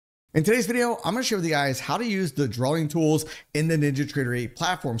In today's video, I'm going to show you guys how to use the drawing tools in the NinjaTrader 8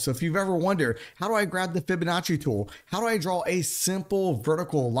 platform. So if you've ever wondered, how do I grab the Fibonacci tool? How do I draw a simple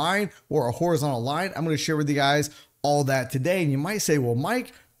vertical line or a horizontal line? I'm going to share with you guys all that today. And you might say, well,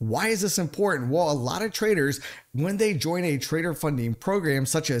 Mike, why is this important? Well, a lot of traders, when they join a trader funding program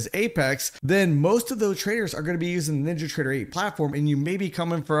such as Apex, then most of those traders are going to be using the NinjaTrader 8 platform, and you may be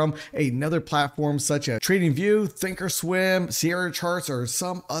coming from another platform such as TradingView, Thinkorswim, Sierra Charts, or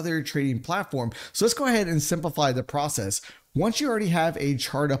some other trading platform. So let's go ahead and simplify the process. Once you already have a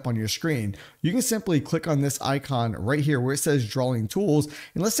chart up on your screen, you can simply click on this icon right here where it says drawing tools.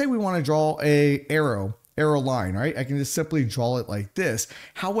 And let's say we want to draw a arrow line, right? I can just simply draw it like this.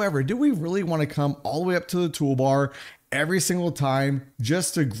 However, do we really want to come all the way up to the toolbar every single time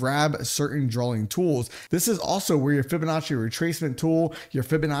just to grab certain drawing tools? This is also where your Fibonacci retracement tool, your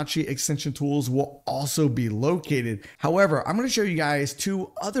Fibonacci extension tools will also be located. However, I'm going to show you guys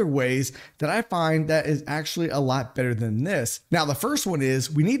two other ways that I find that is actually a lot better than this. Now, the first one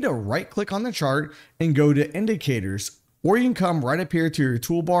is we need to right click on the chart and go to indicators. Or you can come right up here to your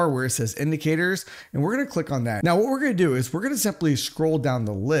toolbar where it says indicators, and we're going to click on that. Now, what we're going to do is we're going to simply scroll down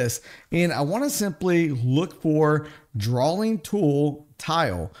the list, and I want to simply look for drawing tool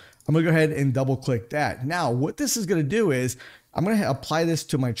tile. I'm going to go ahead and double click that. Now, what this is going to do is I'm going to apply this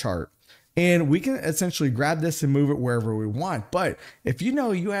to my chart. And we can essentially grab this and move it wherever we want. But if you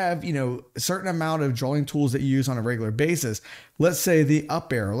know you have, a certain amount of drawing tools that you use on a regular basis, let's say the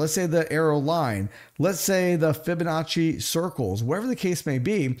up arrow, let's say the arrow line, let's say the Fibonacci circles, whatever the case may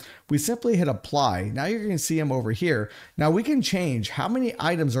be, we simply hit apply. Now you're going to see them over here. Now we can change how many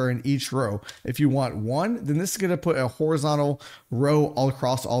items are in each row. If you want one, then this is going to put a horizontal row all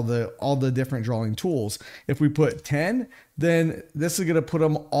across all the different drawing tools. If we put 10, then this is going to put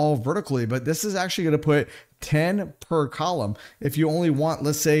them all vertically, but this is actually going to put 10 per column. If you only want,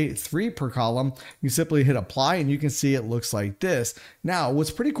 let's say 3 per column, you simply hit apply and you can see it looks like this. Now,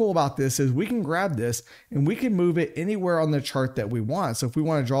 what's pretty cool about this is we can grab this and we can move it anywhere on the chart that we want. So if we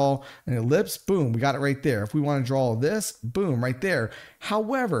want to draw an ellipse, boom, we got it right there. If we want to draw this, boom, right there.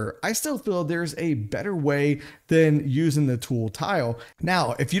 However, I still feel there's a better way than using the tool tile.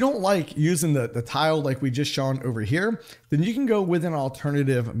 Now, if you don't like using the tile like we just shown over here, then you can go with an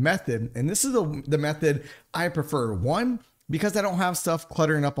alternative method. And this is the method I prefer. One, because I don't have stuff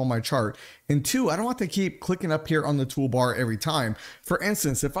cluttering up on my chart. And two, I don't have to keep clicking up here on the toolbar every time. For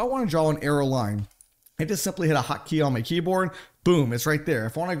instance, if I want to draw an arrow line, I just simply hit a hotkey on my keyboard, boom, it's right there.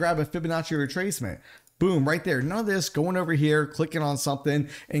 If I want to grab a Fibonacci retracement, boom, right there. None of this going over here, clicking on something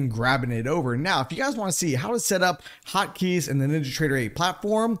and grabbing it over. Now, if you guys want to see how to set up hotkeys in the NinjaTrader 8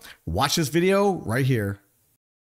 platform, watch this video right here.